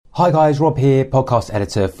Hi guys, Rob here, podcast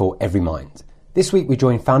editor for Everymind. This week we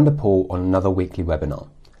join founder Paul on another weekly webinar.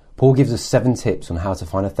 Paul gives us 7 tips on how to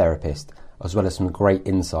find a therapist, as well as some great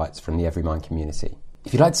insights from the Everymind community.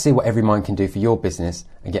 If you'd like to see what Everymind can do for your business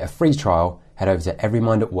and get a free trial, head over to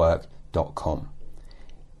everymindatwork.com.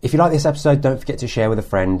 If you like this episode, don't forget to share with a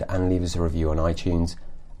friend and leave us a review on iTunes.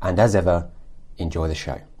 And as ever, enjoy the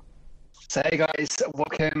show. So hey guys,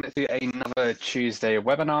 welcome to another Tuesday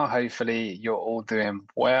webinar. Hopefully you're all doing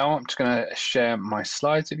well. I'm just going to share my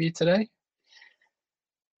slides with you today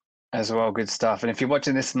as well. Good stuff. And if you're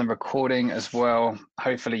watching this in the recording as well,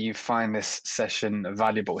 hopefully you find this session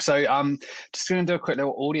valuable. So just going to do a quick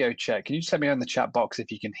little audio check. Can you just let me know in the chat box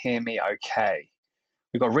if you can hear me okay?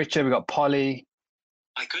 We've got Richard, we've got Polly.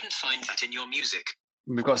 I couldn't find that in your music.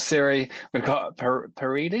 We've got Siri, we've got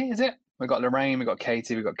Paridi, is it? We've got Lorraine, we've got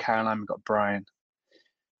Katie, we've got Caroline, we've got Brian.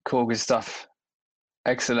 Cool, good stuff.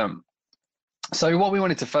 Excellent. So what we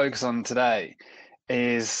wanted to focus on today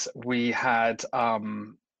is we had a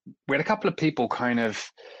couple of people kind of,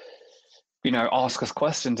 ask us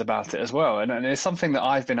questions about it as well. And it's something that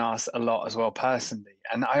I've been asked a lot as well personally.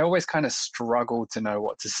 And I always kind of struggle to know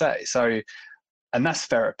what to say. And that's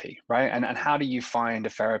therapy, right? And how do you find a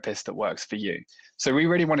therapist that works for you? So we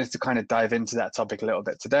really wanted to kind of dive into that topic a little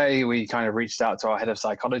bit today. We kind of reached out to our head of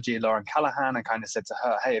psychology, Lauren Callahan, and kind of said to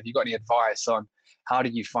her, hey, have you got any advice on how do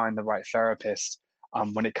you find the right therapist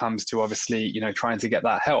when it comes to obviously, trying to get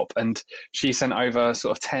that help? And she sent over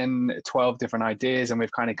sort of 10, 12 different ideas, and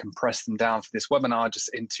we've kind of compressed them down for this webinar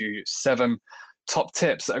just into 7 top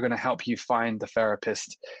tips that are going to help you find the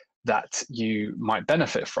therapist that you might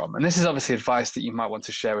benefit from. And this is obviously advice that you might want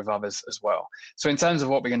to share with others as well. So in terms of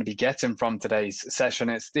what we're going to be getting from today's session,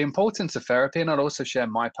 it's the importance of therapy, and I'll also share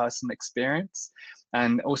my personal experience.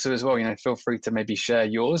 And also as well, feel free to maybe share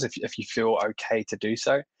yours if you feel okay to do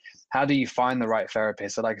so. How do you find the right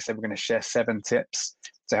therapist? So like I said, we're going to share 7 tips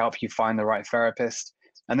to help you find the right therapist.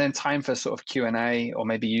 And then time for sort of Q&A, or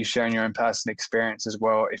maybe you sharing your own personal experience as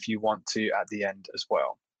well if you want to at the end as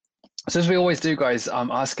well. So as we always do, guys, I'm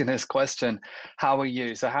asking this question, how are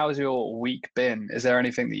you? So how has your week been? Is there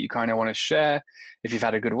anything that you kind of want to share? If you've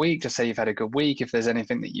had a good week, just say you've had a good week. If there's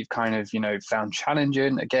anything that you've kind of, found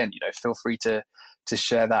challenging, again, feel free to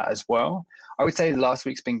share that as well. I would say last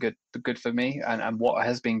week's been good for me. And what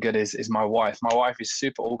has been good is my wife. My wife is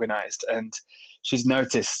super organized, and she's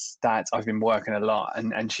noticed that I've been working a lot.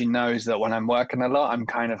 And she knows that when I'm working a lot, I'm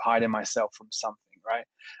kind of hiding myself from something, right?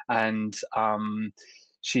 And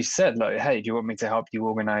she said, like, hey, do you want me to help you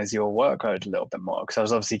organize your workload a little bit more? Because I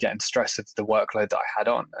was obviously getting stressed with the workload that I had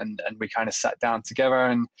on. And we kind of sat down together,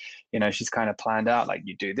 and, she's kind of planned out, like,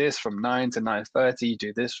 you do this from 9 to 9:30, you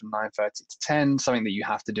do this from 9:30 to 10, something that you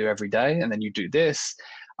have to do every day. And then you do this.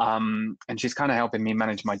 And she's kind of helping me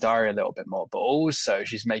manage my diary a little bit more. But also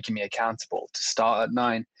she's making me accountable to start at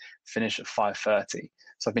 9, finish at 5:30.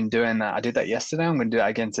 So I've been doing that. I did that yesterday. I'm going to do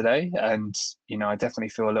that again today. And, I definitely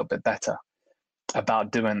feel a little bit better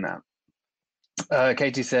about doing that.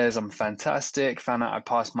 Katie says, I'm fantastic. Found out I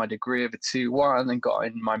passed my degree of a 2-1 and got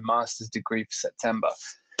in my master's degree for September.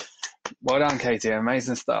 Well done, Katie.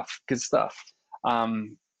 Amazing stuff. Good stuff.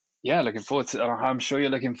 Looking forward to, I'm sure you're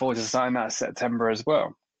looking forward to starting that September as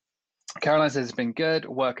well. Caroline says it's been good.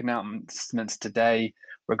 Work announcements today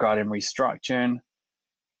regarding restructuring.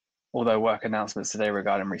 Although work announcements today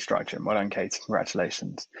regarding restructuring. Well done, Katie.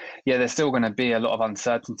 Congratulations. Yeah, there's still going to be a lot of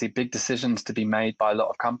uncertainty, big decisions to be made by a lot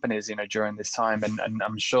of companies, during this time. And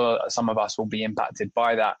I'm sure some of us will be impacted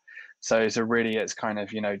by that. So really, it's kind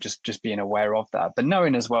of, just being aware of that. But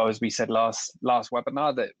knowing as well, as we said last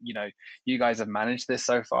webinar, that, you guys have managed this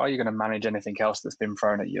so far, you're going to manage anything else that's been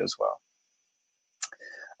thrown at you as well.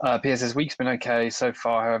 Pia says, week's been okay so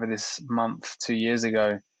far. However, this month, 2 years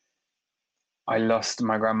ago, I lost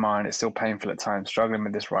my grandma, and it's still painful at times, struggling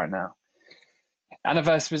with this right now.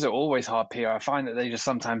 Anniversaries are always hard, Pierre. I find that they just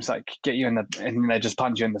sometimes get you and they just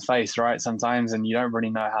punch you in the face, right? Sometimes, and you don't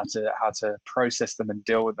really know how to process them and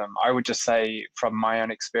deal with them. I would just say from my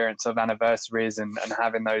own experience of anniversaries and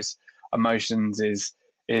having those emotions is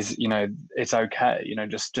it's okay.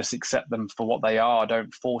 Just accept them for what they are.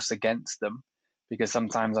 Don't force against them, because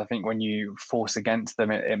sometimes I think when you force against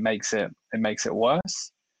them, it makes it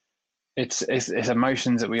worse. It's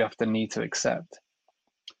emotions that we often need to accept.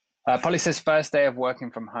 Polly says, first day of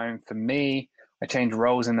working from home for me. I changed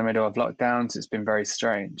roles in the middle of lockdowns. It's been very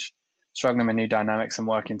strange. Struggling with new dynamics and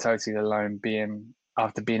working totally alone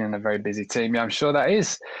after being in a very busy team. Yeah, I'm sure that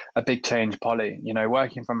is a big change, Polly.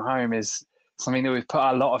 Working from home is something that we've put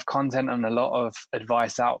a lot of content and a lot of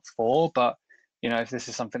advice out for. But, if this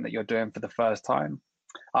is something that you're doing for the first time,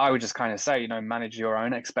 I would just kind of say, manage your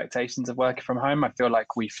own expectations of working from home.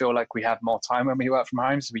 We feel like we have more time when we work from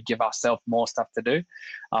home, so we give ourselves more stuff to do.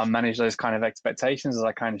 Manage those kind of expectations, as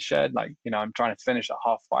I kind of shared. Like, I'm trying to finish at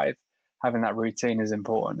 5:30. Having that routine is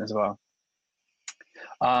important as well.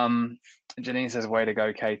 Janine says, way to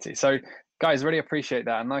go, Katie. So guys, really appreciate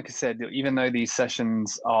that. And like I said, even though these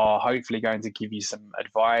sessions are hopefully going to give you some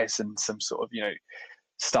advice and some sort of,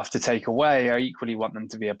 stuff to take away, I equally want them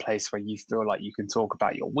to be a place where you feel like you can talk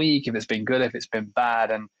about your week, if it's been good, if it's been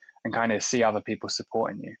bad, and kind of see other people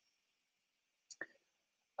supporting you.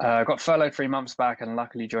 I got furloughed 3 months back and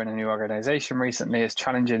luckily joined a new organization recently. It's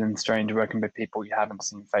challenging and strange working with people you haven't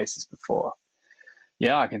seen faces before.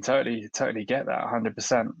 Yeah, I can totally get that,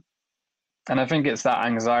 100%. And I think it's that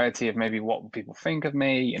anxiety of maybe what will people think of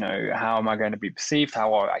me, how am I going to be perceived, how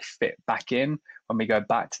will I fit back in when we go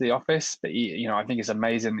back to the office. But I think it's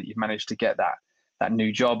amazing that you've managed to get that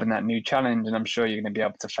new job and that new challenge, and I'm sure you're going to be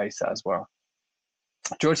able to face that as well.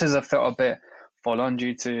 George says, I felt a bit full on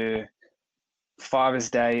due to Father's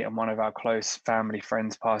Day, and one of our close family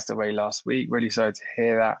friends passed away last week. Really sorry to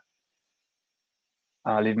hear that.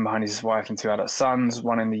 Leaving behind his wife and 2 adult sons,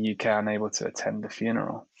 one in the UK, unable to attend the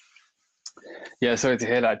funeral. Yeah, sorry to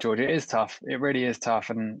hear that, George. It is tough. It really is tough.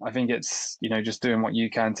 And I think it's, just doing what you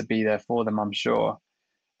can to be there for them, I'm sure.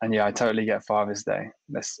 And yeah, I totally get Father's Day.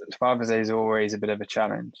 Father's Day is always a bit of a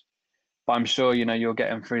challenge. But I'm sure, you're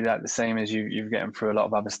getting through that the same as you're getting through a lot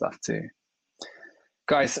of other stuff too.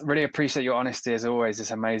 Guys, really appreciate your honesty as always.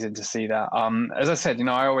 It's amazing to see that. As I said,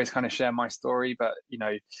 I always kind of share my story, but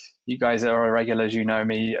you guys that are regulars,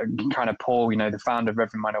 me, kind of Paul, the founder of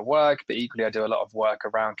Every Mind at Work, but equally I do a lot of work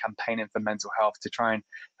around campaigning for mental health to try and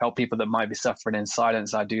help people that might be suffering in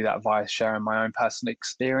silence. I do that via sharing my own personal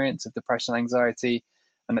experience of depression and anxiety,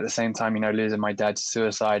 and at the same time, losing my dad to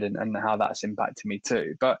suicide and how that's impacted me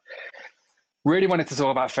too. But really wanted to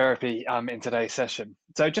talk about therapy in today's session.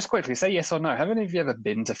 So just quickly, say yes or no. Have any of you ever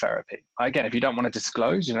been to therapy? Again, if you don't want to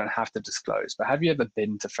disclose, you don't have to disclose, but have you ever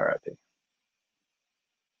been to therapy?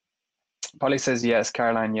 Polly says yes,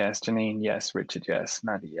 Caroline yes, Janine yes, Richard yes,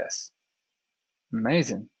 Maddie yes.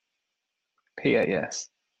 Amazing. Pia yes.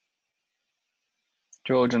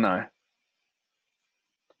 Georgia no.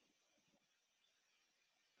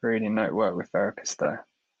 Really no work with therapists though.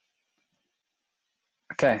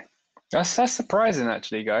 Okay. That's surprising,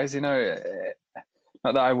 actually, guys. Not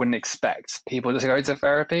that I wouldn't expect people to go to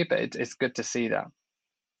therapy, but it's good to see that.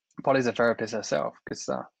 Polly's a therapist herself. Good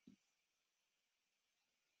stuff.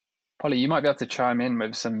 Polly, you might be able to chime in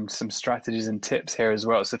with some strategies and tips here as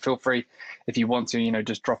well. So feel free, if you want to,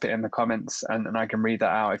 just drop it in the comments and I can read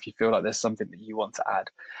that out if you feel like there's something that you want to add.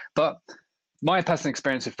 But my personal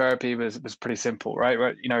experience with therapy was pretty simple, right?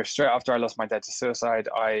 Straight after I lost my dad to suicide,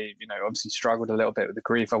 I, obviously struggled a little bit with the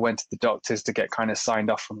grief. I went to the doctors to get kind of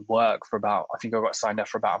signed off from work I think I got signed off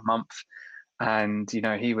for about a month. And,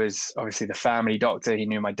 he was obviously the family doctor. He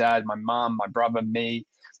knew my dad, my mom, my brother, me,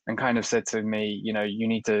 and kind of said to me, you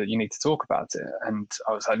need to talk about it. And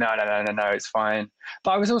I was like, no, it's fine.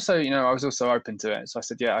 But I was also, open to it. So I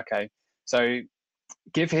said, yeah, okay. So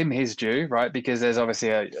give him his due, right? Because there's obviously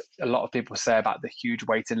a lot of people say about the huge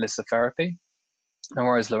waiting list of therapy. No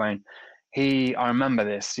worries, Lorraine. I remember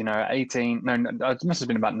this, 18, no, it must have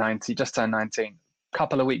been about 90, just turned 19, a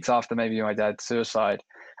couple of weeks after maybe my dad's suicide.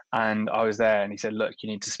 And I was there and he said, look, you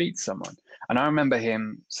need to speak to someone. And I remember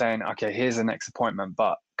him saying, okay, here's the next appointment,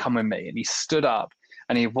 but come with me. And he stood up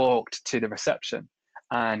and he walked to the reception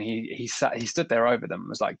and he stood there over them and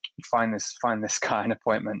was like, find this guy an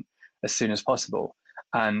appointment as soon as possible.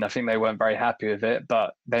 And I think they weren't very happy with it,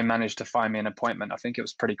 but they managed to find me an appointment. I think it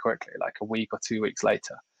was pretty quickly, like a week or 2 weeks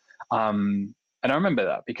later. And I remember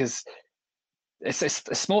that because it's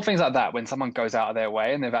small things like that when someone goes out of their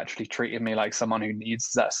way and they've actually treated me like someone who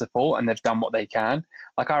needs that support and they've done what they can.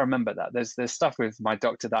 Like I remember that. There's stuff with my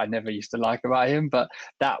doctor that I never used to like about him, but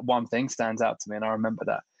that one thing stands out to me and I remember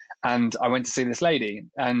that. And I went to see this lady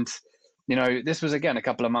and this was again a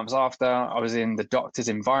couple of months after I was in the doctor's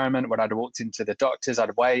environment. When I'd walked into the doctor's,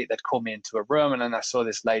 I'd wait, they'd call me into a room and then I saw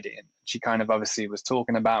this lady and she kind of obviously was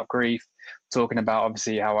talking about grief, talking about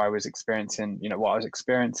obviously how I was experiencing, what I was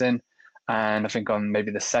experiencing. And I think on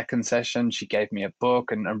maybe the second session, she gave me a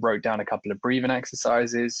book and wrote down a couple of breathing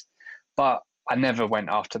exercises, but I never went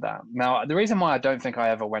after that. Now, the reason why I don't think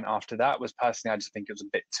I ever went after that was personally, I just think it was a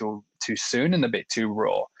bit too soon and a bit too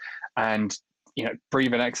raw. And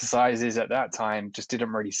breathing exercises at that time just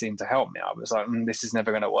didn't really seem to help me. I was like, this is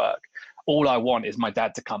never going to work. All I want is my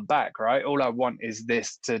dad to come back, right? All I want is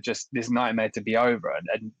this nightmare to be over.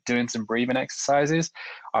 And doing some breathing exercises,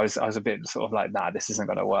 I was a bit sort of like, nah, this isn't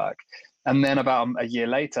going to work. And then about a year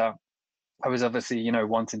later, I was obviously, you know,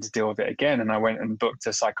 wanting to deal with it again, and I went and booked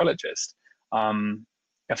a psychologist.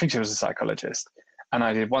 I think she was a psychologist, and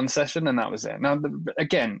I did one session, and that was it. Now,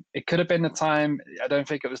 again, it could have been the time. I don't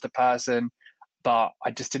think it was the person, but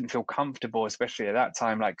I just didn't feel comfortable, especially at that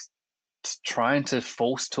time, like trying to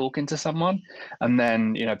force talking to someone, and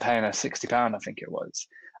then, you know, paying her £60, I think it was.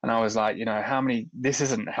 And I was like, you know, how many? This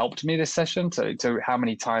hasn't helped me this session. So how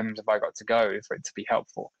many times have I got to go for it to be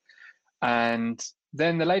helpful? And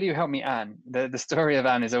then the lady who helped me, Anne, the story of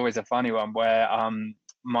Anne is always a funny one, where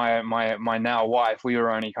my now wife, we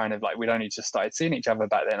were only kind of like, we'd only just started seeing each other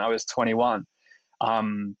back then. I was 21.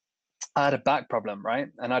 I had a back problem, right?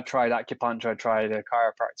 And I tried acupuncture, I tried a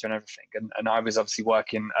chiropractor and everything. And I was obviously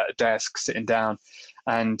working at a desk, sitting down,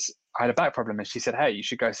 and I had a back problem. And she said, hey, you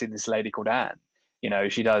should go see this lady called Anne. You know,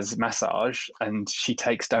 she does massage and she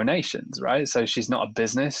takes donations, right? So she's not a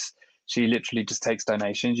business. She literally just takes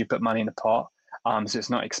donations. You put money in a pot, so it's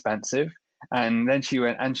not expensive. And then she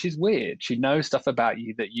went, and she's weird. She knows stuff about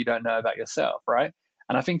you that you don't know about yourself, right?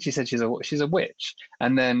 And I think she said she's a witch.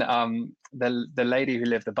 And then the lady who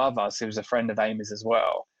lived above us, who was a friend of Amy's as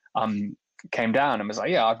well, came down and was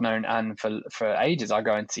like, yeah, I've known Anne for ages. I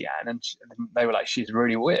go and see Anne, and they were like, she's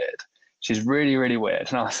really weird. She's really, really weird.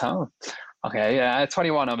 And I was like, oh, okay, yeah. At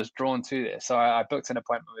 21, I was drawn to this, so I booked an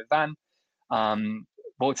appointment with Van.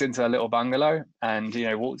 Walked into a little bungalow, and, you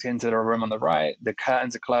know, walked into the room on the right. The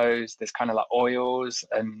curtains are closed. There's kind of like oils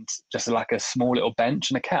and just like a small little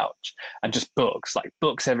bench and a couch, and just books, like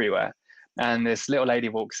books everywhere. And this little lady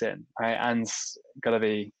walks in. Right? Anne's got to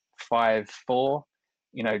be 5'4".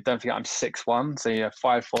 You know, don't forget I'm 6'1". So, you know,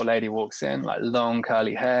 5'4" lady walks in, like long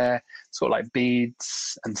curly hair, sort of like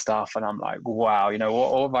beads and stuff. And I'm like, wow, you know,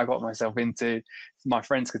 what have I got myself into? If my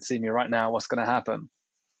friends could see me right now, what's going to happen?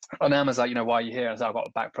 And Emma's like, you know, why are you here? I said, I've got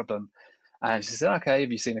a back problem. And she said, okay,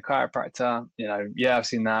 have you seen a chiropractor? You know, yeah, I've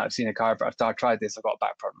seen that. I've seen a chiropractor. I tried this. I've got a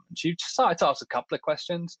back problem. And she started to ask a couple of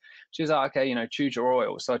questions. She was like, okay, you know, choose your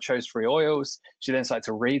oils. So I chose 3 oils. She then started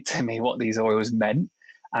to read to me what these oils meant.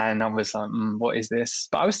 And I was like, what is this?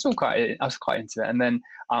 But I was quite into it. And then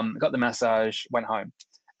got the massage, went home,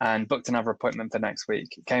 and booked another appointment for next week.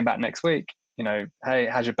 Came back next week. You know, hey,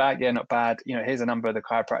 how's your back? Yeah, not bad. You know, here's a number of the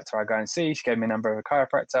chiropractor I go and see. She gave me a number of a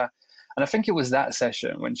chiropractor. And I think it was that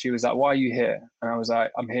session when she was like, why are you here? And I was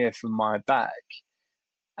like, I'm here for my back.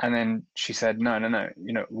 And then she said, no,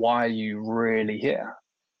 you know, why are you really here?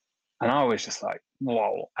 And I was just like,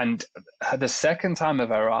 whoa. And the second time of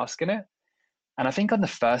her asking it, and I think on the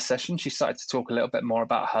first session, she started to talk a little bit more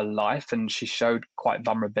about her life, and she showed quite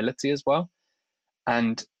vulnerability as well.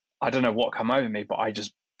 And I don't know what came over me, but I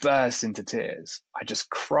just burst into tears. I just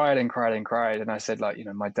cried and cried and cried. And I said, like, you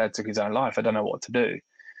know, my dad took his own life. I don't know what to do.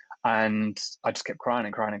 And I just kept crying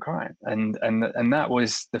and crying and crying. And that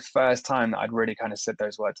was the first time that I'd really kind of said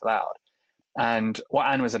those words aloud. And what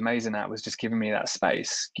Anne was amazing at was just giving me that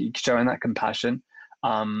space, showing that compassion.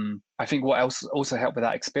 I think what else also helped with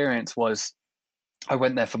that experience was I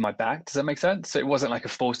went there for my back. Does that make sense? So it wasn't like a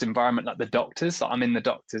forced environment like the doctors. Like I'm in the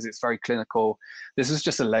doctors. It's very clinical. This was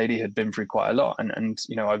just a lady who had been through quite a lot. And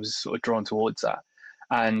you know, I was sort of drawn towards that.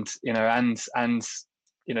 And, you know, and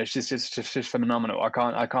you know, she's phenomenal.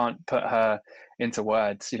 I can't put her into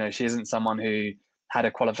words. You know, she isn't someone who had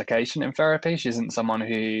a qualification in therapy. She isn't someone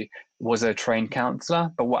who was a trained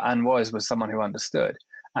counselor. But what Anne was someone who understood.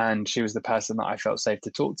 And she was the person that I felt safe to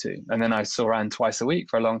talk to. And then I saw Anne twice a week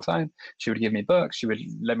for a long time. She would give me books. She would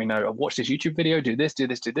let me know, watch this YouTube video, do this, do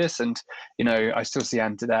this, do this. And, you know, I still see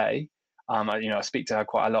Anne today. You know, I speak to her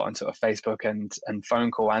quite a lot on sort of Facebook and phone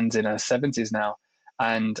call. Anne's in her 70s now.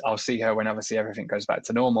 And I'll see her when obviously everything goes back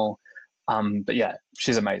to normal. But yeah,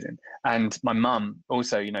 she's amazing. And my mum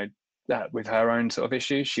also, you know, with her own sort of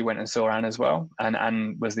issues, she went and saw Anne as well. And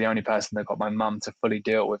Anne was the only person that got my mum to fully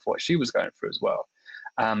deal with what she was going through as well.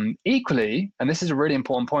 Equally, and this is a really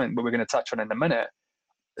important point, but we're going to touch on in a minute.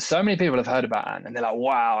 So many people have heard about Anne and they're like,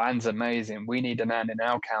 wow, Anne's amazing. We need an Anne in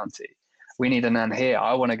our county. We need an Anne here.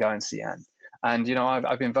 I want to go and see Anne. And, you know,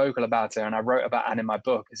 I've been vocal about her, and I wrote about Anne in my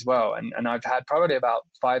book as well. And I've had probably about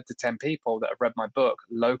 5 to 10 people that have read my book,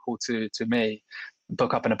 local to me,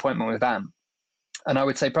 book up an appointment with Anne. And I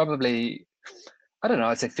would say probably, I don't know,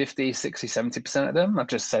 I'd say 50, 60, 70% of them, I've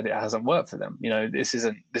just said it hasn't worked for them. You know, this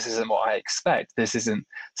isn't what I expect. This isn't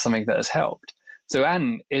something that has helped. So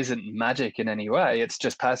Anne isn't magic in any way. It's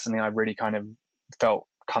just personally, I really kind of felt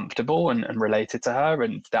comfortable and related to her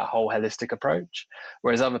and that whole holistic approach.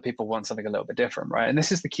 Whereas other people want something a little bit different, right? And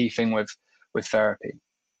this is the key thing with therapy.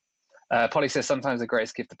 Polly says, sometimes the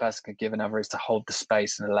greatest gift a person can give another is to hold the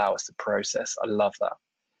space and allow us to process. I love that.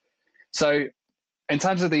 So in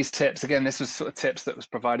terms of these tips, again, this was sort of tips that was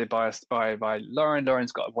provided by us by Lauren.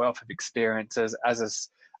 Lauren's got a wealth of experience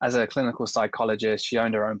as a clinical psychologist. She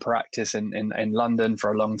owned her own practice in London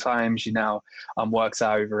for a long time. She now works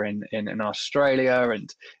over in Australia,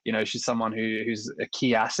 and she's someone who's a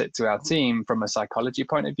key asset to our team from a psychology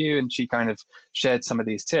point of view. And she kind of shared some of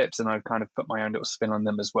these tips, and I've kind of put my own little spin on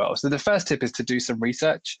them as well. So the first tip is to do some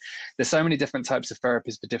research. There's so many different types of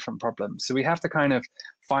therapies for different problems, so we have to kind of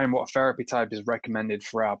find what therapy type is recommended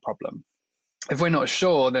for our problem. If we're not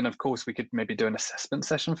sure, then of course we could maybe do an assessment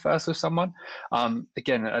session first with someone.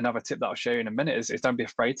 Again, another tip that I'll show you in a minute is don't be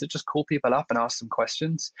afraid to just call people up and ask some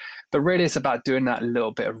questions. But really it's about doing that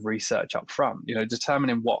little bit of research up front,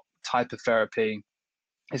 determining what type of therapy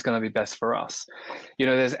is going to be best for us.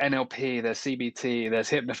 There's NLP, there's CBT,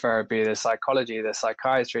 there's hypnotherapy, there's psychology, there's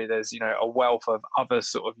psychiatry, there's, a wealth of other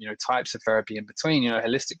sort of, types of therapy in between,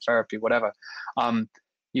 holistic therapy, whatever.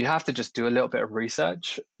 You have to just do a little bit of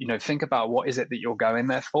research, think about what is it that you're going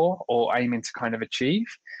there for or aiming to kind of achieve,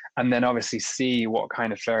 and then obviously see what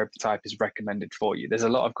kind of therapy type is recommended for you. There's a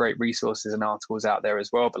lot of great resources and articles out there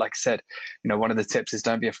as well. But like I said, one of the tips is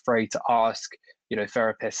don't be afraid to ask,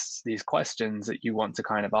 therapists these questions that you want to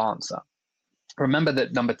kind of answer. Remember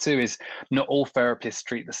that number two is not all therapists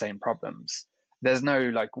treat the same problems. There's no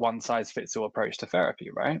like one size fits all approach to therapy,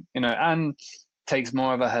 right? And takes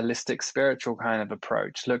more of a holistic spiritual kind of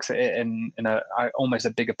approach, looks at it in almost a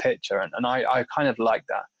bigger picture. And I kind of like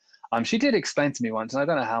that. She did explain to me once, and I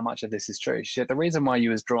don't know how much of this is true. She said the reason why you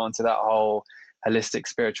was drawn to that whole holistic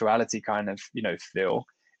spirituality kind of, feel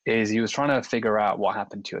is you was trying to figure out what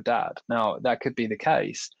happened to your dad. Now that could be the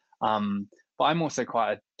case. But I'm also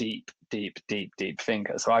quite a deep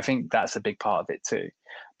thinker. So I think that's a big part of it too.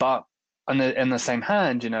 But in the same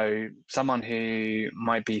hand, someone who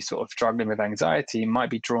might be sort of struggling with anxiety might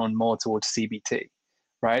be drawn more towards CBT,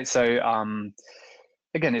 right? So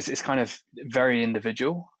again, it's kind of very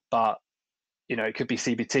individual, but it could be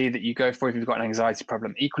CBT that you go for if you've got an anxiety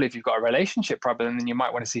problem. Equally, if you've got a relationship problem, then you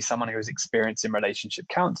might want to see someone who is experienced in relationship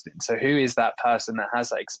counseling. So who is that person that has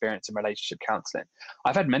that experience in relationship counseling?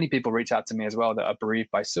 I've had many people reach out to me as well that are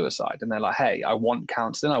bereaved by suicide, and they're like, hey, I want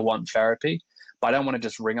counseling, I want therapy, but I don't want to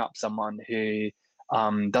just ring up someone who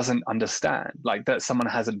doesn't understand, like that someone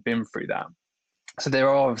hasn't been through that. So there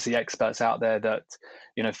are obviously experts out there that,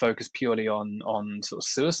 focus purely on sort of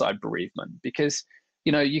suicide bereavement, because,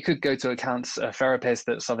 you could go to a therapist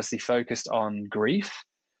that's obviously focused on grief,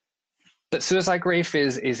 but suicide grief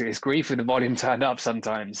is grief with the volume turned up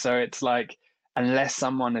sometimes. So it's like, unless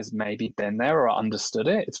someone has maybe been there or understood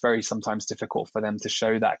it, it's very sometimes difficult for them to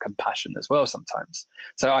show that compassion as well sometimes.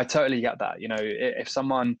 So I totally get that. If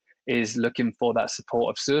someone is looking for that support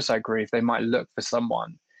of suicide grief, they might look for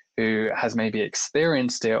someone who has maybe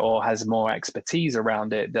experienced it or has more expertise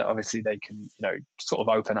around it that obviously they can, sort of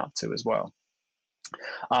open up to as well.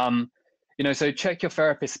 So check your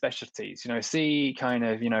therapist specialties, see kind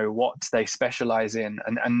of, what they specialize in,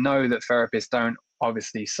 and know that therapists don't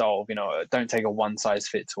obviously solve, don't take a one size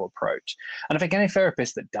fits all approach. And I think any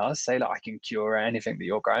therapist that does say that I can cure anything that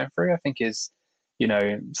you're going through, I think is,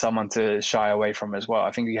 someone to shy away from as well.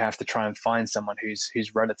 I think you have to try and find someone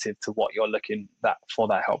who's relative to what you're looking for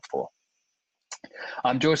that help for.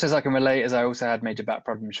 George says, I can relate, as I also had major back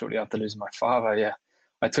problems shortly after losing my father. Yeah.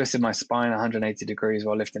 I twisted my spine 180 degrees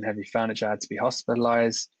while lifting heavy furniture. I had to be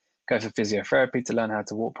hospitalized, go for physiotherapy to learn how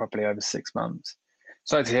to walk properly over 6 months.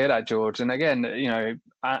 Sorry to hear that, George. And again,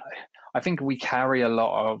 I think we carry a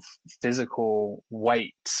lot of physical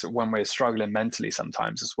weight when we're struggling mentally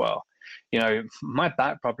sometimes as well. My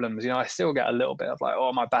back problems, I still get a little bit of like,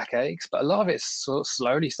 oh, my back aches, but a lot of it's sort of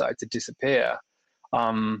slowly started to disappear.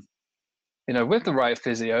 With the right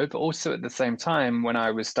physio, but also at the same time when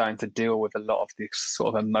I was starting to deal with a lot of the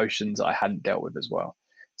sort of emotions I hadn't dealt with as well.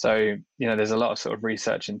 So, there's a lot of sort of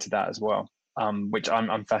research into that as well, which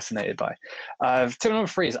I'm fascinated by. Tip number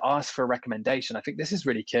 3 is ask for a recommendation. I think this is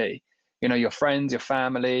really key. Your friends, your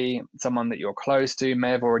family, someone that you're close to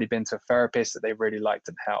may have already been to a therapist that they really liked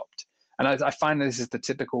and helped. And I find this is the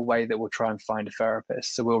typical way that we'll try and find a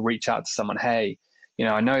therapist. So we'll reach out to someone, hey,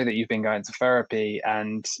 I know that you've been going to therapy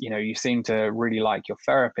and, you seem to really like your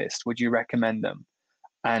therapist. Would you recommend them?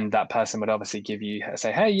 And that person would obviously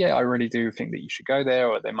say, hey, yeah, I really do think that you should go there.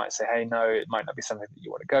 Or they might say, hey, no, it might not be something that you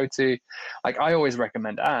want to go to. Like, I always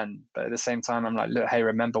recommend Anne, but at the same time, I'm like, look, hey,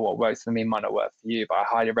 remember what works for me might not work for you, but I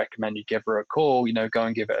highly recommend you give her a call, go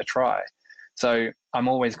and give it a try. So I'm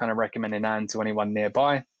always kind of recommending Anne to anyone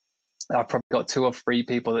nearby. I've probably got 2 or 3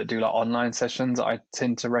 people that do like online sessions that I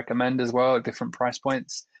tend to recommend as well at different price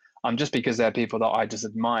points, just because they're people that I just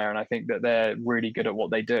admire and I think that they're really good at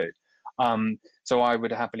what they do. So I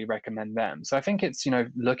would happily recommend them. So I think it's,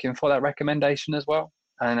 looking for that recommendation as well.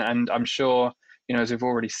 And I'm sure, as we've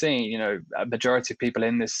already seen, a majority of people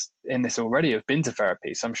in this already have been to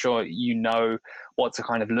therapy. So I'm sure what to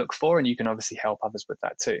kind of look for, and you can obviously help others with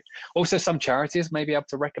that too. Also, some charities may be able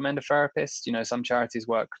to recommend a therapist. Some charities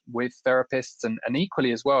work with therapists, and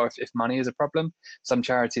equally as well, if money is a problem, some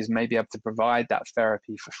charities may be able to provide that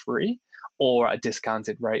therapy for free or at a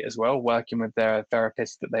discounted rate as well, working with their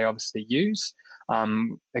therapists that they obviously use.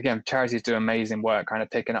 Again, charities do amazing work kind of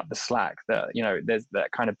picking up the slack that, there's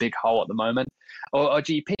that kind of big hole at the moment. Or a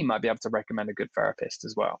GP might be able to recommend a good therapist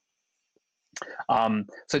as well.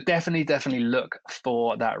 So definitely look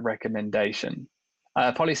for that recommendation.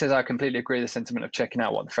 Polly says, I completely agree with the sentiment of checking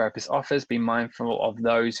out what the therapist offers. Be mindful of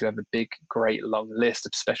those who have a big, great, long list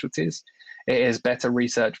of specialties. It is better to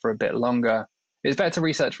research for a bit longer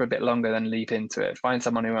than leap into it. Find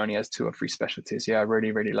someone who only has 2 or 3 specialties. Yeah, I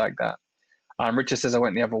really, really like that. Richard says, I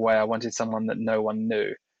went the other way. I wanted someone that no one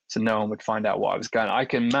knew, so no one would find out what I was going. I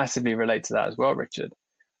can massively relate to that as well, Richard.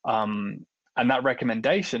 And that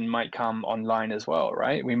recommendation might come online as well,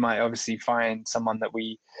 right? We might obviously find someone that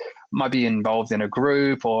we might be involved in a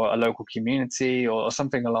group or a local community or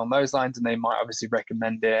something along those lines, and they might obviously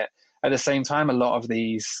recommend it. At the same time, a lot of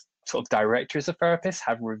these sort of directories of therapists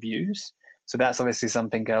have reviews. So that's obviously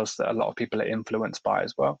something else that a lot of people are influenced by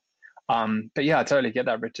as well. But yeah, I totally get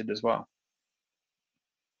that, Richard, as well.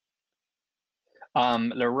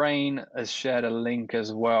 Lorraine has shared a link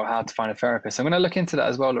as well, how to find a therapist. I'm going to look into that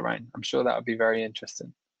as well, Lorraine. I'm sure that would be very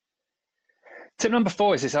interesting. Tip number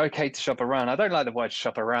 4 is it's okay to shop around. I don't like the word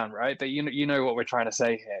shop around, right? But you know what we're trying to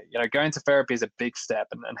say here. Going to therapy is a big step,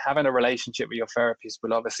 and having a relationship with your therapist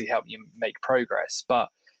will obviously help you make progress. But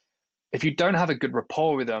if you don't have a good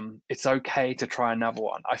rapport with them, it's okay to try another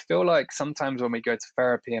one. I feel like sometimes when we go to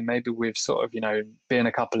therapy and maybe we've sort of, been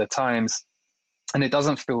a couple of times and it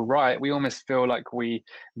doesn't feel right, we almost feel like we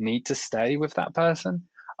need to stay with that person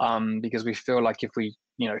because we feel like if we,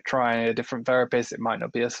 try a different therapist, it might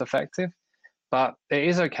not be as effective. But it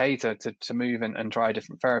is okay to move and try a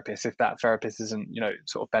different therapist if that therapist isn't,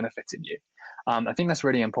 sort of benefiting you. I think that's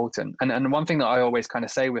really important. And one thing that I always kind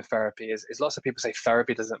of say with therapy is lots of people say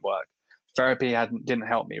therapy doesn't work. Therapy didn't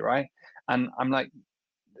help me, right? And I'm like,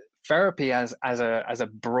 therapy as a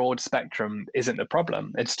broad spectrum isn't the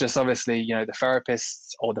problem. It's just obviously, the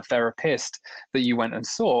therapist or the therapist that you went and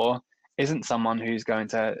saw isn't someone who's going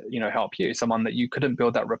to, help you, someone that you couldn't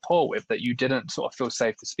build that rapport with, that you didn't sort of feel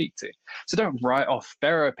safe to speak to. So don't write off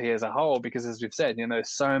therapy as a whole, because as we've said,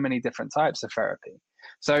 there's so many different types of therapy.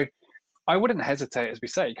 So I wouldn't hesitate, as we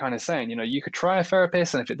say, kind of saying, you could try a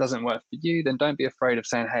therapist, and if it doesn't work for you, then don't be afraid of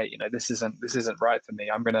saying, hey, this isn't right for me.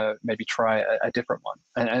 I'm going to maybe try a different one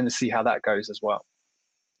and see how that goes as well.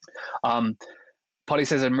 Polly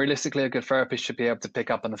says, and realistically, a good therapist should be able to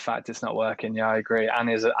pick up on the fact it's not working. Yeah, I agree. And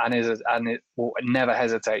it will never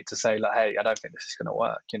hesitate to say, like, hey, I don't think this is going to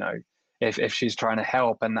work. If she's trying to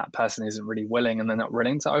help and that person isn't really willing and they're not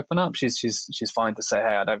willing to open up, she's fine to say,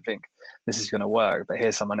 hey, I don't think this is going to work, but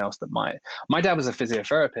here's someone else that might. My dad was a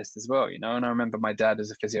physiotherapist as well, and I remember my dad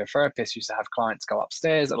as a physiotherapist used to have clients go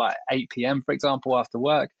upstairs at like 8 p.m., for example, after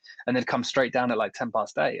work, and they'd come straight down at like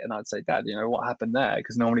 8:10. And I'd say, Dad, what happened there?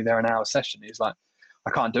 Because normally they're an hour session. He's like,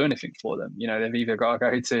 I can't do anything for them. They've either got to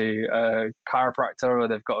go to a chiropractor or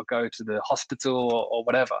they've got to go to the hospital or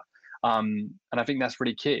whatever. And I think that's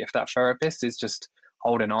really key. If that therapist is just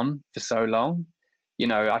holding on for so long,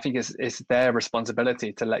 I think it's their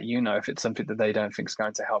responsibility to let you know if it's something that they don't think is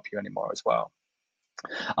going to help you anymore as well.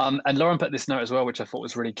 And Lauren put this note as well, which I thought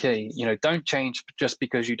was really key. Don't change just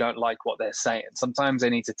because you don't like what they're saying. Sometimes they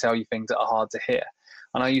need to tell you things that are hard to hear.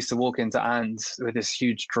 And I used to walk into Anne's with this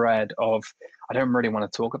huge dread of, I don't really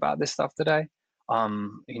want to talk about this stuff today. I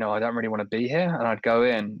don't really want to be here. And I'd go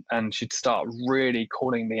in and she'd start really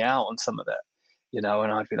calling me out on some of it, and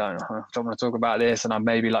I'd be like, I don't want to talk about this. And I'd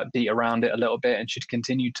maybe like beat around it a little bit, and she'd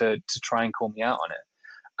continue to try and call me out on it.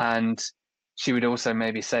 And she would also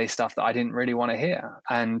maybe say stuff that I didn't really want to hear.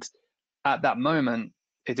 And at that moment,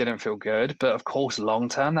 it didn't feel good. But of course, long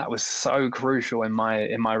term, that was so crucial in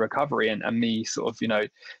my recovery and me sort of,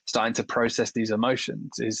 starting to process these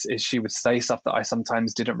emotions is she would say stuff that I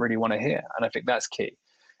sometimes didn't really want to hear. And I think that's key.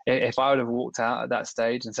 If I would have walked out at that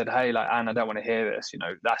stage and said, hey, like, Anne, I don't want to hear this,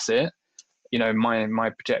 that's it.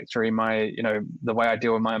 My trajectory, the way I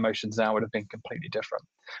deal with my emotions now would have been completely different.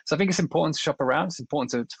 So I think it's important to shop around. It's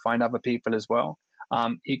important to find other people as well.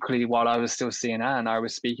 Equally, while I was still seeing Anne, I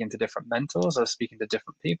was speaking to different mentors. I was speaking to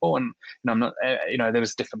different people, and I'm not, there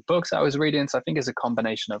was different books I was reading. So I think it's a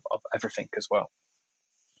combination of everything as well.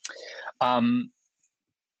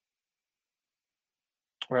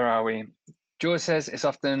 Where are we? George says it's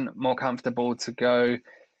often more comfortable to go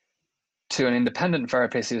to an independent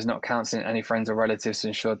therapist who is not counseling any friends or relatives to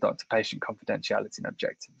ensure doctor-patient confidentiality and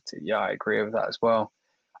objectivity. Yeah, I agree with that as well.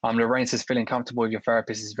 Lorraine says feeling comfortable with your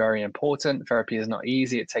therapist is very important. Therapy is not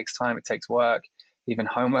easy. It takes time. It takes work, even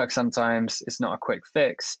homework sometimes. It's not a quick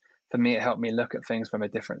fix. For me, it helped me look at things from a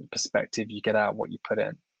different perspective. You get out what you put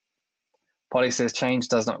in. Polly says change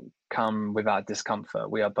does not come without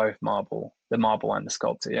discomfort. We are both marble, the marble and the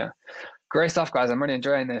sculptor. Yeah. Great stuff, guys. I'm really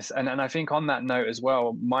enjoying this. And I think on that note as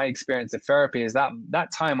well, my experience of therapy is that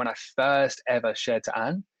time when I first ever shared to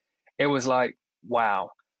Anne, it was like, wow,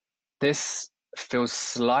 this feels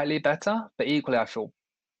slightly better, but equally I'm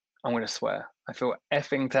going to swear, I feel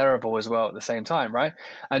effing terrible as well at the same time, right?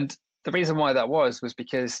 And the reason why that was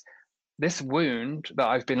because this wound that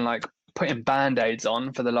I've been like putting band-aids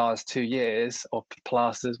on for the last 2 years, or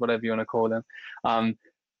plasters, whatever you want to call them,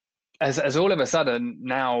 has all of a sudden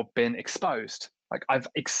now been exposed. Like I've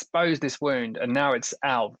exposed this wound and now it's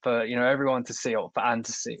out for, everyone to see, or for Anne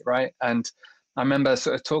to see, right? And I remember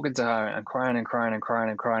sort of talking to her and crying and crying and crying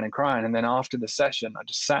and crying and crying. And then after the session, I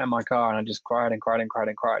just sat in my car and I just cried and cried and cried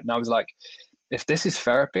and cried. And I was like, if this is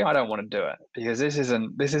therapy, I don't want to do it, because this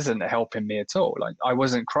isn't helping me at all. Like I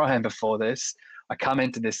wasn't crying before this. I come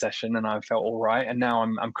into this session and I felt all right, and now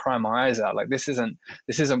I'm crying my eyes out. Like this isn't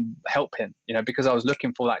helping, because I was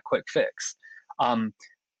looking for that quick fix,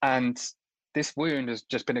 and this wound has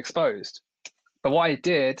just been exposed. But what I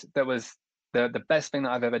did, that was the best thing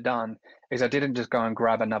that I've ever done, is I didn't just go and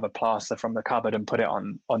grab another plaster from the cupboard and put it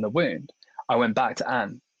on the wound. I went back to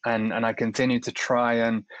Anne and I continued to try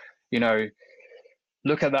and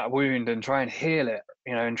look at that wound and try and heal it,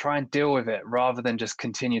 and try and deal with it, rather than just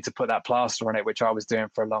continue to put that plaster on it, which I was doing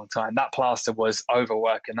for a long time. That plaster was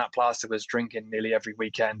overworking. That plaster was drinking nearly every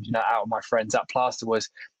weekend, out with my friends. That plaster was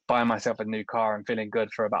buying myself a new car and feeling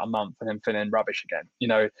good for about a month and then feeling rubbish again.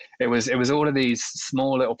 It was all of these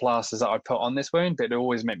small little plasters that I put on this wound, but it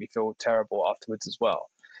always made me feel terrible afterwards as well.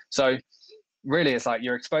 So really, it's like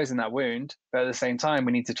you're exposing that wound, but at the same time,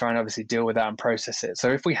 we need to try and obviously deal with that and process it.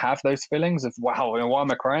 So if we have those feelings of, wow, why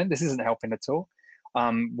am I crying? This isn't helping at all.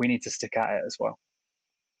 We need to stick at it as well.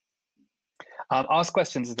 Ask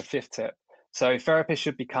questions is the 5th tip. So therapists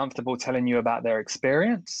should be comfortable telling you about their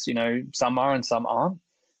experience. Some are and some aren't.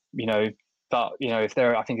 But if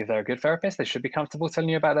they're a good therapist, they should be comfortable telling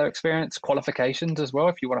you about their experience. Qualifications as well.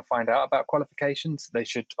 If you want to find out about qualifications, they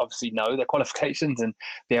should obviously know their qualifications and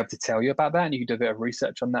be able to tell you about that. And you can do a bit of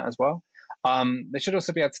research on that as well. They should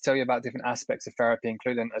also be able to tell you about different aspects of therapy,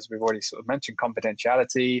 including, as we've already sort of mentioned,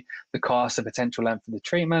 confidentiality, the cost, the potential length of the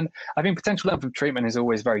treatment. I think potential length of treatment is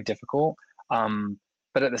always very difficult.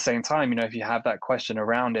 But at the same time, if you have that question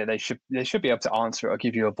around it, they should be able to answer it or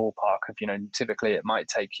give you a ballpark of, typically it might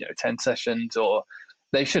take, 10 sessions, or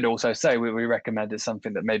they should also say, we recommend it's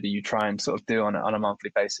something that maybe you try and sort of do on a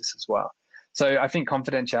monthly basis as well. So I think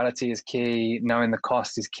confidentiality is key. Knowing the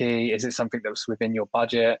cost is key. Is it something that's within your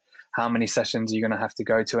budget? How many sessions are you going to have to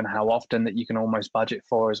go to, and how often that you can almost budget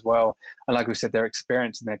for as well? And like we said, their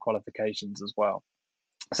experience and their qualifications as well.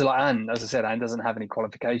 So like Anne, as I said, Anne doesn't have any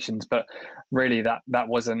qualifications, but really that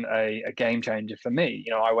wasn't a game changer for me.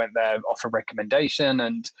 I went there off a recommendation,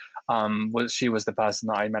 and she was the person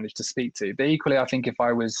that I managed to speak to. But equally, I think if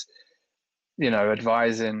I was,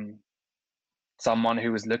 advising someone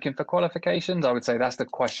who was looking for qualifications, I would say that's the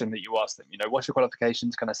question that you ask them. What's your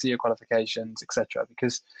qualifications? Can I see your qualifications, etc.?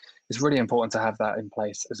 Because it's really important to have that in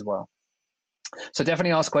place as well. So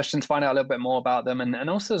definitely ask questions, find out a little bit more about them. And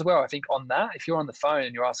also as well, I think on that, if you're on the phone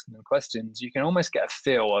and you're asking them questions, you can almost get a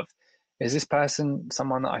feel of, is this person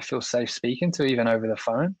someone that I feel safe speaking to, even over the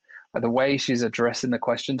phone? Like the way she's addressing the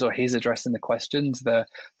questions, or he's addressing the questions, the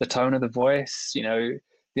tone of the voice,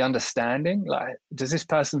 the understanding. Like, does this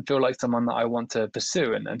person feel like someone that I want to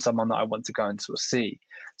pursue and someone that I want to go and sort of see?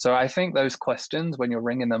 So I think those questions, when you're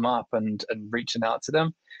ringing them up and reaching out to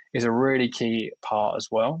them, is a really key part as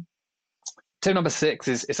well. Tip number 6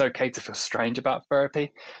 is it's okay to feel strange about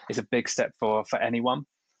therapy. It's a big step for anyone.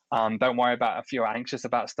 Don't worry about if you're anxious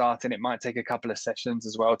about starting. It might take a couple of sessions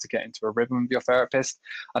as well to get into a rhythm with your therapist.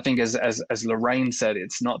 I think as Lorraine said,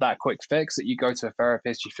 it's not that quick fix that you go to a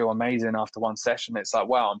therapist, you feel amazing after one session. It's like,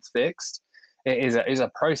 wow, I'm fixed. It is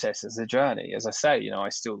a process. It's a journey. As I say, I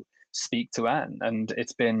still speak to Anne, and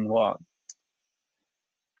it's been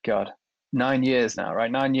 9 years now, right?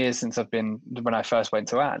 9 years since when I first went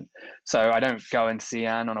to Anne. So I don't go and see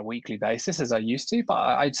Anne on a weekly basis as I used to, but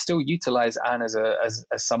I still utilize Anne as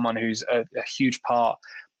someone who's a huge part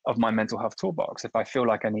of my mental health toolbox. If I feel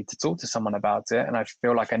like I need to talk to someone about it and I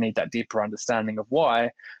feel like I need that deeper understanding of why,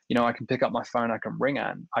 I can pick up my phone, I can ring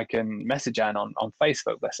Anne, I can message Anne on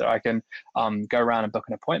Facebook, I can go around and book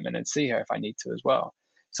an appointment and see her if I need to as well.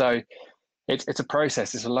 So it's a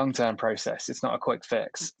process. It's a long-term process. It's not a quick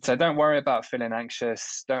fix. So don't worry about feeling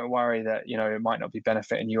anxious. Don't worry that, it might not be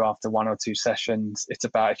benefiting you after 1 or 2 sessions. It's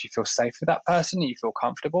about if you feel safe with that person, you feel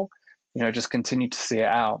comfortable, just continue to see it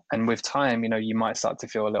out. And with time, you might start to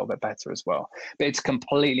feel a little bit better as well. But it's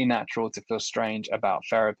completely natural to feel strange about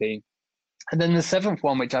therapy. And then the 7th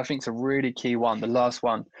one, which I think is a really key one, the last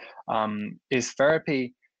one, is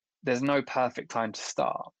therapy. There's no perfect time to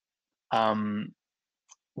start.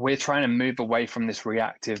 We're trying to move away from this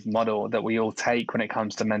reactive model that we all take when it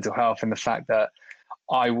comes to mental health, and the fact that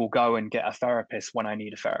I will go and get a therapist when I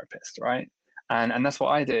need a therapist, right? And that's what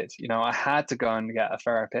I did. I had to go and get a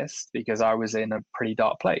therapist because I was in a pretty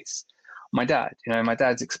dark place. My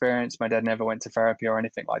dad's experience, my dad never went to therapy or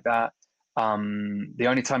anything like that. The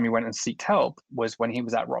only time he went and sought help was when he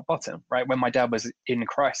was at rock bottom, right? When my dad was in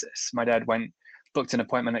crisis. My dad booked an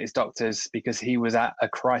appointment at his doctor's because he was at a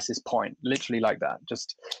crisis point, literally like that.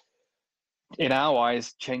 Just in our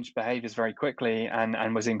eyes, changed behaviors very quickly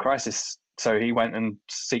and was in crisis. So he went and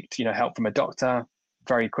sought, help from a doctor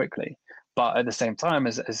very quickly. But at the same time,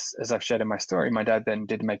 as I've shared in my story, my dad then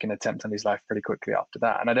did make an attempt on his life pretty quickly after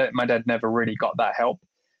that. And my dad never really got that help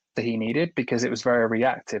that he needed because it was very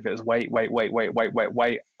reactive. It was wait.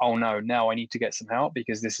 Oh no, now I need to get some help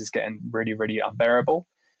because this is getting really, really unbearable.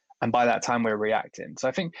 And by that time, we're reacting. So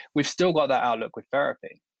I think we've still got that outlook with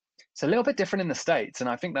therapy. It's a little bit different in the States. And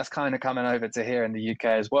I think that's kind of coming over to here in the UK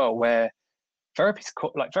as well, where therapy's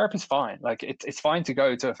fine. Like it's fine to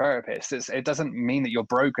go to a therapist. It doesn't mean that you're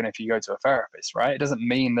broken if you go to a therapist, right? It doesn't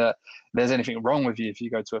mean that there's anything wrong with you if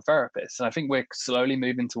you go to a therapist. And I think we're slowly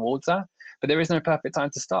moving towards that. But there is no perfect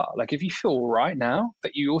time to start. Like if you feel all right now,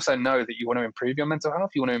 but you also know that you want to improve your mental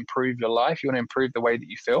health, you want to improve your life, you want to improve the way that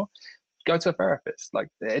you feel, go to a therapist. Like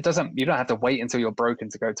you don't have to wait until you're broken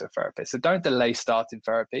to go to a therapist. So don't delay starting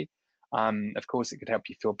therapy. Of course, it could help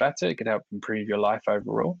you feel better. It could help improve your life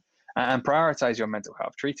overall. And prioritize your mental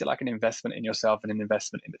health. Treat it like an investment in yourself and an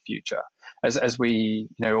investment in the future. As we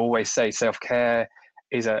always say, self-care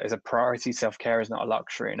is a priority. Self-care is not a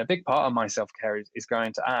luxury. And a big part of my self-care is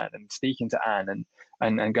going to Anne and speaking to Anne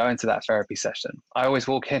and going to that therapy session. I always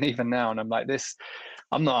walk in even now and I'm like,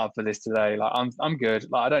 I'm not up for this today. Like I'm good.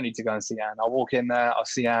 Like I don't need to go and see Anne. I'll walk in there, I'll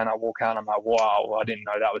see Anne, I'll walk out and I'm like, wow, I didn't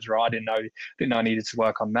know that was right. I didn't know I needed to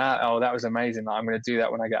work on that. Oh, that was amazing. I'm going to do that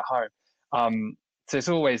when I get home. So it's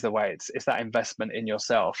always the way. It's that investment in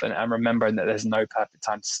yourself and remembering that there's no perfect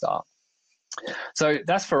time to start. So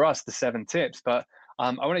that's for us, the 7 tips. But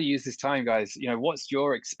I want to use this time, guys. What's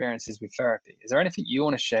your experiences with therapy? Is there anything you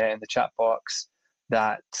want to share in the chat box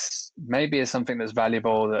that maybe is something that's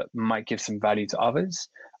valuable that might give some value to others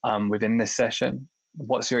within this session?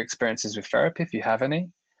 What's your experiences with therapy, if you have any?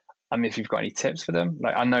 If you've got any tips for them.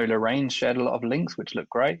 Like I know Lorraine shared a lot of links, which look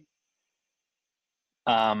great.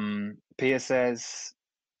 Pia says,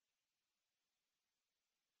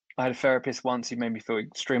 I had a therapist once who made me feel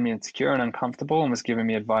extremely insecure and uncomfortable and was giving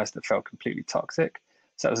me advice that felt completely toxic.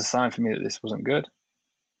 So that was a sign for me that this wasn't good.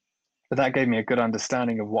 But that gave me a good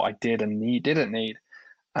understanding of what I did and didn't need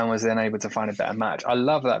and was then able to find a better match. I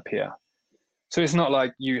love that, Pia. So it's not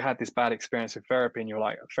like you had this bad experience with therapy and you're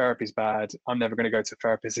like, therapy's bad, I'm never going to go to a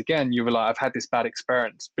therapist again. You were like, I've had this bad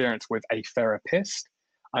experience with a therapist.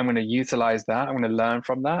 I'm going to utilize that. I'm going to learn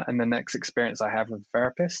from that. And the next experience I have with a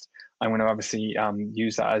therapist, I'm going to obviously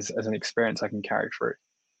use that as an experience I can carry through.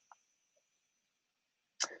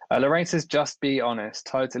 Lorraine says, just be honest,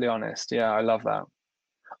 totally honest. Yeah, I love that.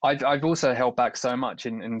 I've also held back so much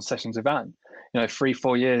in sessions with Anne,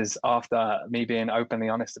 3-4 years after me being openly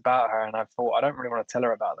honest about her. And I thought, I don't really want to tell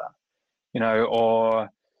her about that, or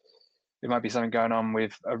there might be something going on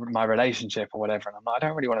with my relationship or whatever. And I'm like, I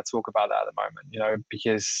don't really want to talk about that at the moment,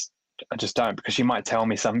 because I just don't, because she might tell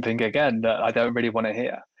me something again that I don't really want to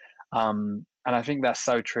hear. And I think that's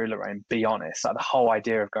so true, Lorraine. Be honest. Like the whole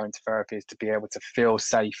idea of going to therapy is to be able to feel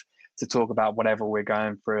safe to talk about whatever we're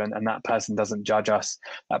going through, and that person doesn't judge us.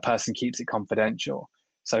 That person keeps it confidential.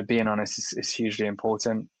 So being honest is hugely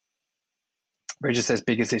important. Bridget says,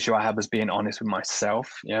 biggest issue I had was being honest with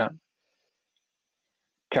myself. Yeah.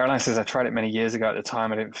 Caroline says, I tried it many years ago. At the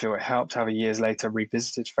time, I didn't feel it helped. However, years later,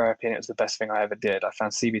 revisited therapy, and it was the best thing I ever did. I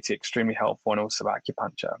found CBT extremely helpful and also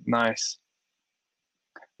acupuncture. Nice.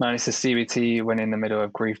 Manny says, CBT, when in the middle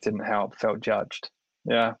of grief, didn't help, felt judged.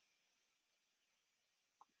 Yeah.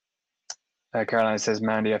 Caroline says,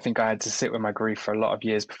 Mandy, I think I had to sit with my grief for a lot of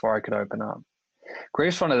years before I could open up.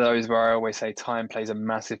 Grief's one of those where I always say time plays a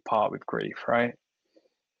massive part with grief, right?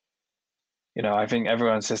 I think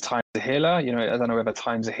everyone says time's a healer. I don't know whether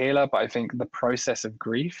time's a healer, but I think the process of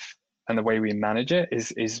grief and the way we manage it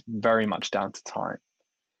is very much down to time.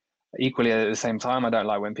 Equally, at the same time, I don't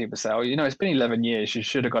like when people say, "Oh, it's been 11 years. You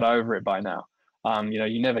should have got over it by now."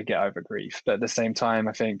 You never get over grief. But at the same time,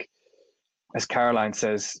 I think, as Caroline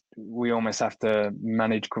says, we almost have to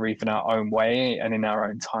manage grief in our own way and in our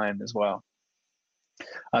own time as well.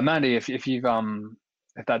 Mandy, if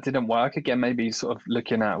that didn't work, again, maybe sort of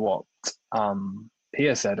looking at what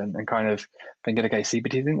Pia said and kind of thinking, okay, CBT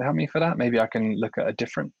didn't help me for that. Maybe I can look at a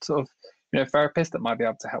different sort of therapist that might be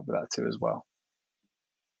able to help with that too as well.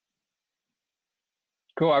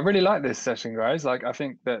 Cool. I really like this session, guys. Like, I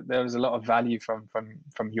think that there was a lot of value from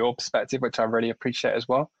your perspective, which I really appreciate as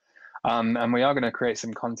well. And we are going to create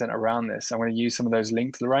some content around this. I'm going to use some of those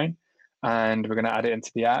links, Lorraine, and we're going to add it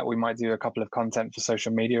into the app. We might do a couple of content for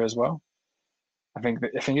social media as well. I think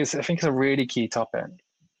it's a really key topic.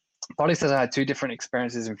 Polly says, I had 2 different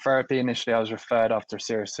experiences in therapy. Initially, I was referred after a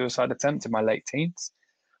serious suicide attempt in my late teens.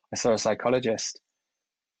 I saw a psychologist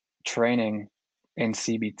training in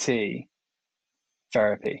CBT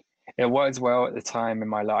therapy. It worked well at the time in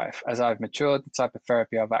my life. As I've matured, the type of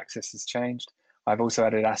therapy I've accessed has changed. I've also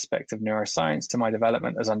added aspects of neuroscience to my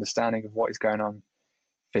development, as understanding of what is going on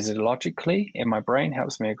physiologically in my brain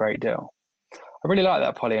helps me a great deal. I really like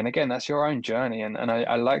that, Polly. And again, that's your own journey. And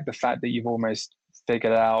I like the fact that you've almost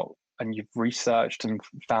figured out and you've researched and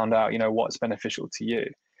found out, what's beneficial to you.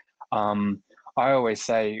 I always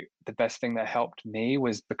say the best thing that helped me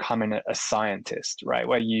was becoming a scientist, right?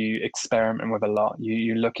 Where you experiment with a lot,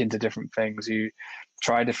 you look into different things, you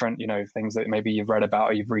try different, things that maybe you've read about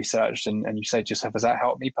or you've researched, and you say to yourself, has that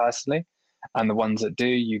helped me personally? And the ones that do,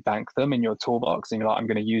 you bank them in your toolbox and you're like, I'm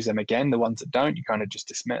going to use them again. The ones that don't, you kind of just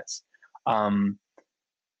dismiss.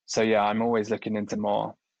 So yeah, I'm always looking into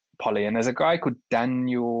more, Polly. And there's a guy called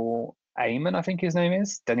Daniel Amen, I think his name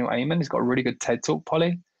is. Daniel Amen. He's got a really good TED Talk,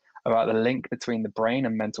 Polly, about the link between the brain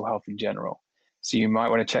and mental health in general. So you might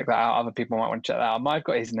want to check that out. Other people might want to check that out. I might have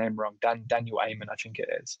got his name wrong. Daniel Amen, I think it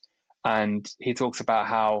is. And he talks about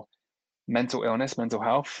how mental illness, mental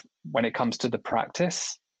health, when it comes to the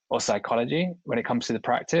practice, or psychology, when it comes to the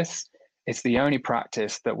practice, it's the only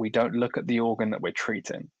practice that we don't look at the organ that we're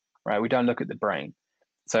treating, right? We don't look at the brain.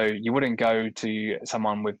 So you wouldn't go to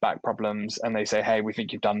someone with back problems and they say, hey, we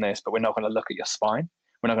think you've done this, but we're not going to look at your spine.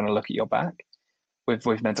 We're not going to look at your back. With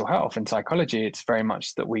mental health and psychology, it's very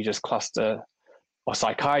much that we just cluster, or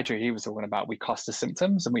psychiatry, he was talking about, we cluster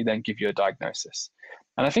symptoms and we then give you a diagnosis.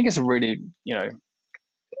 And I think it's a really,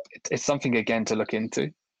 it's something, again, to look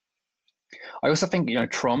into. I also think,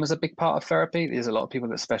 trauma is a big part of therapy. There's a lot of people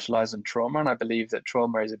that specialize in trauma, and I believe that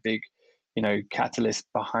trauma is a big, catalyst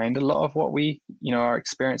behind a lot of what we, are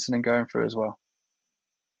experiencing and going through as well.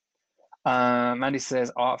 Mandy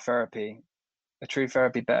says, art therapy, a true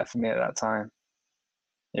therapy better for me at that time.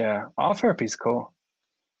 Yeah, art therapy is cool.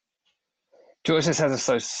 George says, has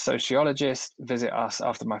a sociologist visit us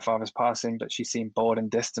after my father's passing, but she seemed bored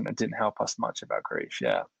and distant and didn't help us much about grief.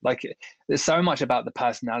 Yeah, like there's so much about the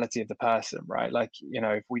personality of the person, right? Like,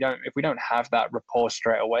 if we don't have that rapport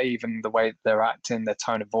straight away, even the way they're acting, their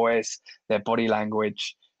tone of voice, their body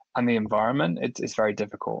language, and the environment, it's very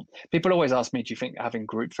difficult. People always ask me, do you think having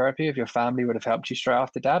group therapy with your family would have helped you straight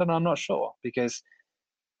after Dad? And I'm not sure, because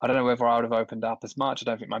I don't know whether I would have opened up as much. I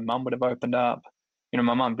don't think my mum would have opened up.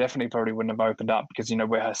 My mum definitely probably wouldn't have opened up because,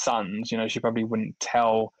 we're her sons. She probably wouldn't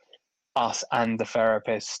tell us and the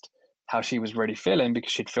therapist how she was really feeling, because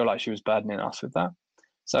she'd feel like she was burdening us with that.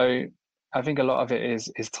 So I think a lot of it is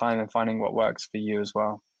time and finding what works for you as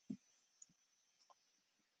well.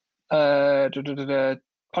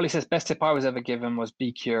 Polly says, best tip I was ever given was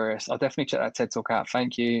be curious. I'll definitely check that TED Talk out.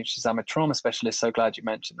 Thank you. She says, I'm a trauma specialist. So glad you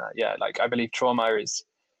mentioned that. Yeah, like I believe trauma is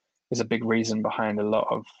a big reason behind a lot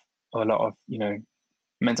of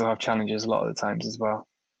mental health challenges a lot of the times as well.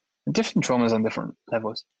 And different traumas on different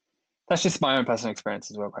levels. That's just my own personal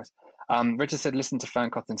experience as well, guys. Richard said, listen to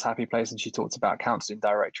Fern Cotton's Happy Place, and she talked about counseling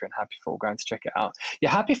directory and Happy Fall. Going to check it out.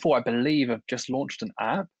 Yeah, Happy Fall, I believe, have just launched an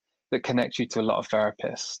app that connects you to a lot of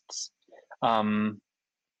therapists.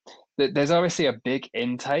 There's obviously a big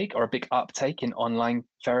intake or a big uptake in online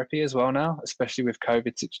therapy as well now, especially with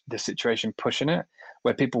COVID, the situation pushing it,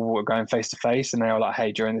 where people were going face to face and they were like,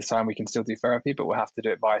 hey, during this time we can still do therapy, but we'll have to do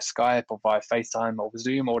it via Skype or via FaceTime or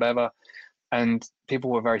Zoom or whatever. And people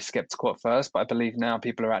were very skeptical at first, but I believe now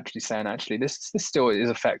people are actually saying, actually, this still is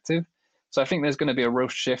effective. So I think there's going to be a real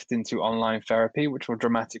shift into online therapy, which will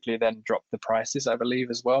dramatically then drop the prices, I believe,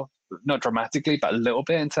 as well. Not dramatically, but a little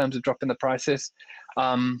bit in terms of dropping the prices.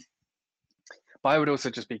 But I would also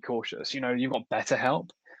just be cautious. You know, you've got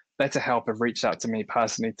BetterHelp. BetterHelp have reached out to me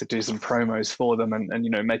personally to do some promos for them and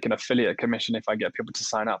you know, make an affiliate commission if I get people to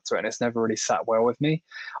sign up to it. And it's never really sat well with me.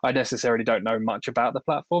 I necessarily don't know much about the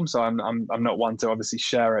platform, so I'm not one to obviously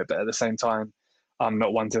share it, but at the same time, I'm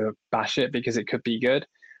not one to bash it because it could be good.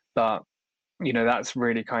 But you know, that's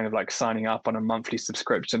really kind of like signing up on a monthly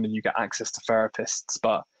subscription and you get access to therapists.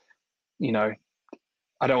 But you know,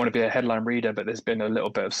 I don't want to be a headline reader, but there's been a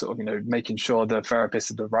little bit of sort of, you know, making sure the therapists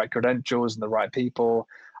have the right credentials and the right people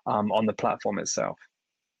on the platform itself.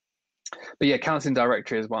 But yeah, counselling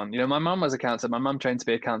directory is one. You know, my mum was a counsellor. My mum trained to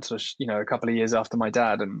be a counsellor, you know, a couple of years after my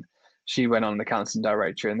dad, and she went on the counselling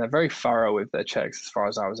directory, and they're very thorough with their checks as far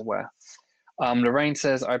as I was aware. Lorraine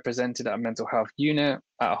says, I presented at a mental health unit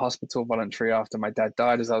at a hospital voluntary after my dad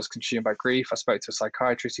died as I was consumed by grief. I spoke to a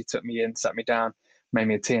psychiatrist. He took me in, sat me down, made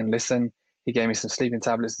me a tea and listen. He gave me some sleeping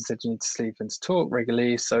tablets and said, you need to sleep and to talk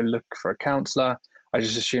regularly, so look for a counsellor. I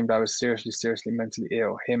just assumed I was seriously mentally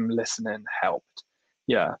ill. Him listening helped.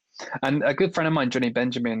 Yeah. And a good friend of mine, Johnny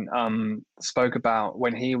Benjamin, spoke about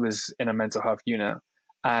when he was in a mental health unit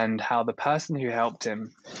and how the person who helped him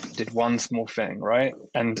did one small thing, right?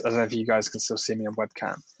 And I don't know if you guys can still see me on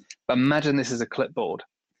webcam, but imagine this is a clipboard.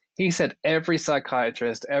 He said every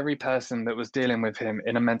psychiatrist, every person that was dealing with him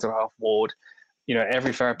in a mental health ward, you know,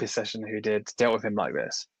 every therapy session who did dealt with him like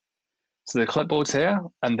this. So the clipboard's here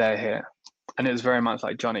and they're here. And it was very much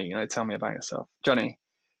like, Johnny, you know, tell me about yourself. Johnny,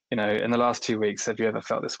 you know, in the last 2 weeks, have you ever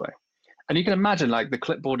felt this way? And you can imagine like the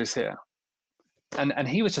clipboard is here. And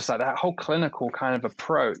he was just like that whole clinical kind of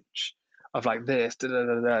approach of like this,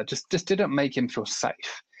 just didn't make him feel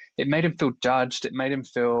safe. It made him feel judged. It made him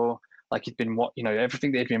feel like he'd been, you know,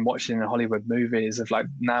 everything that he'd been watching in Hollywood movies of like,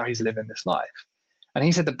 now he's living this life. And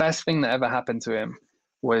he said the best thing that ever happened to him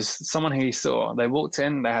was someone who he saw. They walked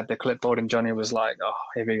in, they had the clipboard, and Johnny was like, oh,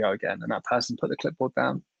 here we go again. And that person put the clipboard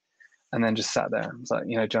down and then just sat there. It was like,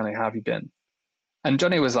 you know, Johnny, how have you been? And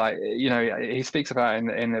Johnny was like, you know, he speaks about it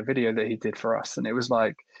in the video that he did for us. And it was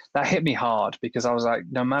like, that hit me hard because I was like,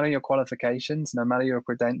 no matter your qualifications, no matter your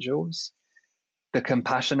credentials, the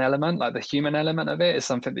compassion element, like the human element of it is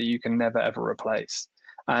something that you can never, ever replace.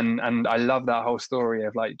 And I love that whole story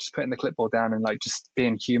of like just putting the clipboard down and like just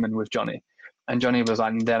being human with Johnny. And Johnny was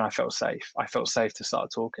like, and then I felt safe. I felt safe to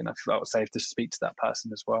start talking. I felt safe to speak to that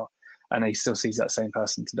person as well. And he still sees that same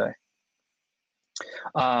person today.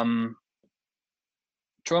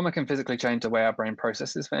 Trauma can physically change the way our brain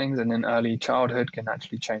processes things, and in early childhood can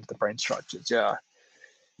actually change the brain structures. Yeah.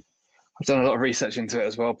 I've done a lot of research into it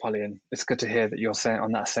as well, Polly, and it's good to hear that you're saying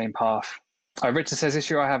on that same path. Richard says,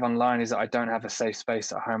 issue I have online is that I don't have a safe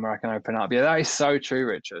space at home where I can open up. Yeah, that is so true,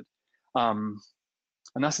 Richard. And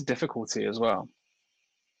that's a difficulty as well.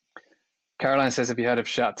 Caroline says, have you heard of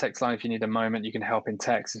Shout text line? If you need a moment, you can help in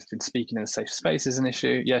text. If speaking in a safe space is an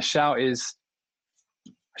issue. Yeah, Shout is,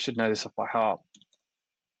 I should know this off by heart.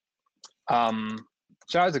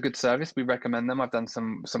 Shout is a good service. We recommend them. I've done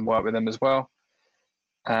some work with them as well.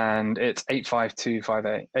 And it's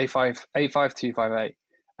 85258, 85258.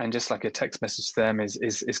 And just like a text message to them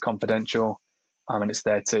is confidential, and it's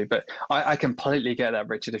there too. But I completely get that,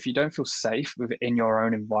 Richard. If you don't feel safe within your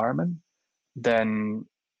own environment, then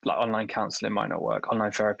like online counseling might not work.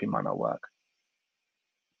 Online therapy might not work.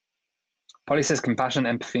 Polly says compassion,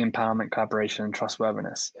 empathy, empowerment, collaboration, and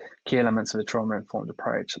trustworthiness. Key elements of a trauma-informed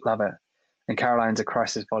approach. Love it. And Caroline's a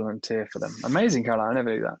crisis volunteer for them. Amazing, Caroline. I never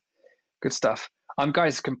knew that. Good stuff.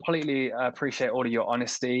 Guys, completely appreciate all of your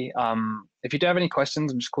honesty. If you do have any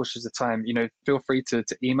questions, I'm just cautious of time, you know, feel free to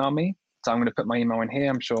email me. So I'm going to put my email in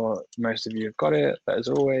here. I'm sure most of you have got it, but as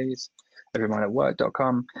always,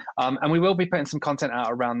 everymindhatwork.com. And we will be putting some content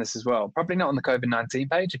out around this as well. Probably not on the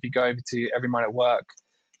COVID-19 page. If you go over to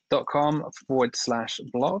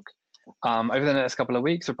everymindhatwork.com/blog, over the next couple of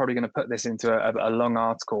weeks, we're probably going to put this into a long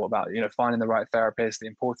article about, you know, finding the right therapist, the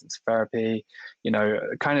importance of therapy, you know,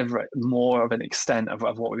 kind of more of an extent of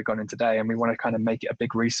what we've gone in today. And we want to kind of make it a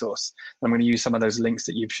big resource. And I'm going to use some of those links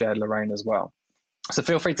that you've shared, Lorraine, as well. So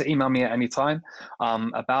feel free to email me at any time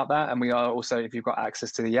about that. And we are also, if you've got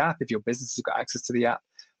access to the app, if your business has got access to the app,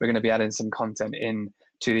 we're going to be adding some content in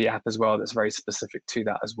to the app as well that's very specific to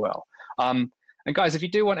that as well. And guys, if you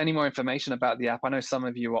do want any more information about the app, I know some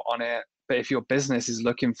of you are on it, but if your business is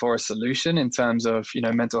looking for a solution in terms of, you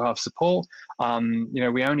know, mental health support, you know,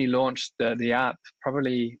 we only launched the app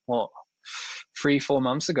probably, 3-4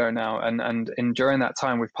 months ago now, and during that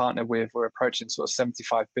time we're approaching sort of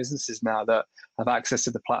 75 businesses now that have access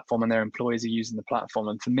to the platform, and their employees are using the platform.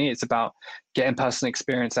 And for me, it's about getting personal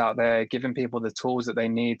experience out there, giving people the tools that they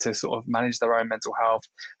need to sort of manage their own mental health,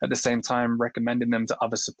 at the same time recommending them to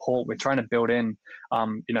other support. We're trying to build in,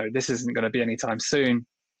 this isn't going to be anytime soon,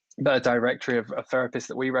 but a directory of therapists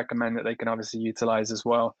that we recommend that they can obviously utilize as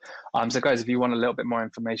well. So guys, if you want a little bit more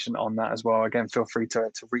information on that as well, again, feel free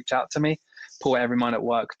to reach out to me,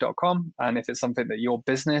 paul@everymindAtwork.com. And if it's something that your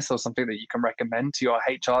business or something that you can recommend to your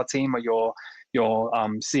HR team or your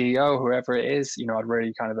CEO, whoever it is, I'd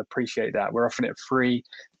really kind of appreciate that. We're offering it free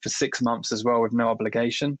for 6 months as well with no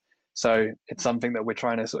obligation. So it's something that we're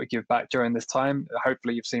trying to sort of give back during this time.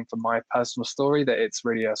 Hopefully you've seen from my personal story that it's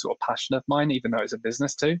really a sort of passion of mine, even though it's a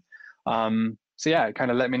business too. So yeah,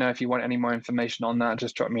 kind of let me know if you want any more information on that.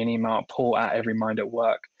 Just drop me an email at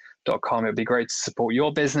paul@everymindAtwork.com. It'd be great to support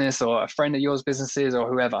your business or a friend of yours businesses or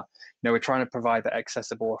whoever. We're trying to provide the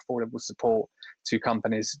accessible, affordable support to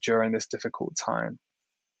companies during this difficult time.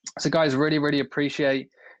 So guys, really, really appreciate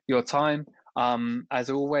your time. As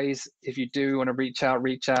always, if you do want to reach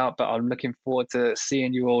out, but I'm looking forward to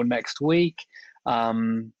seeing you all next week.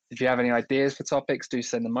 If you have any ideas for topics, do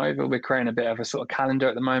send them over. We're creating a bit of a sort of calendar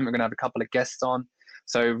at the moment. We're going to have a couple of guests on.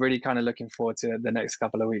 So really kind of looking forward to the next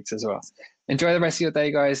couple of weeks as well. Enjoy the rest of your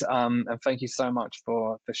day, guys. And thank you so much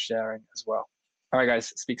for sharing as well. All right,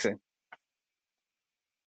 guys, speak soon.